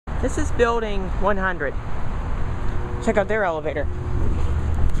This is building 100. Check out their elevator.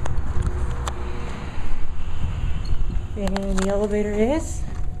 And the elevator is,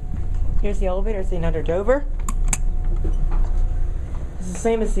 here's the elevator, it's in under Dover. It's the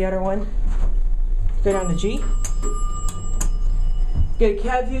same as the other one. Go down to G. Get a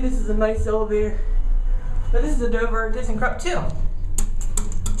cab view, this is a nice elevator. But this is a Dover ThyssenKrupp too.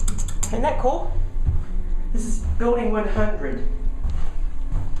 Isn't that cool? This is building 100.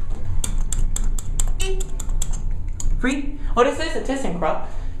 Free? Oh, this is a ThyssenKrupp.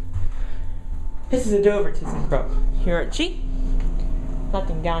 This is a Dover ThyssenKrupp. Here at G.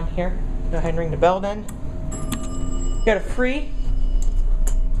 Nothing down here. Go ahead and ring the bell then. Got a free.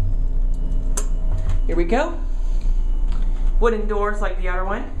 Here we go. Wooden doors like the other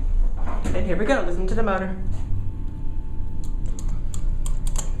one. And here we go. Listen to the motor.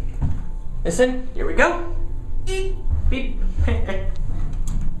 Listen. Here we go. Beep. Beep.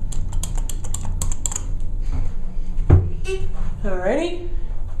 Alrighty.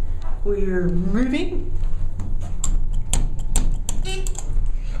 We're moving.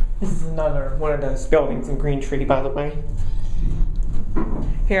 This is another one of those buildings in Greentree, by the way.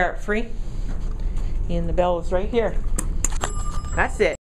 Here at Free. And the bell is right here. That's it.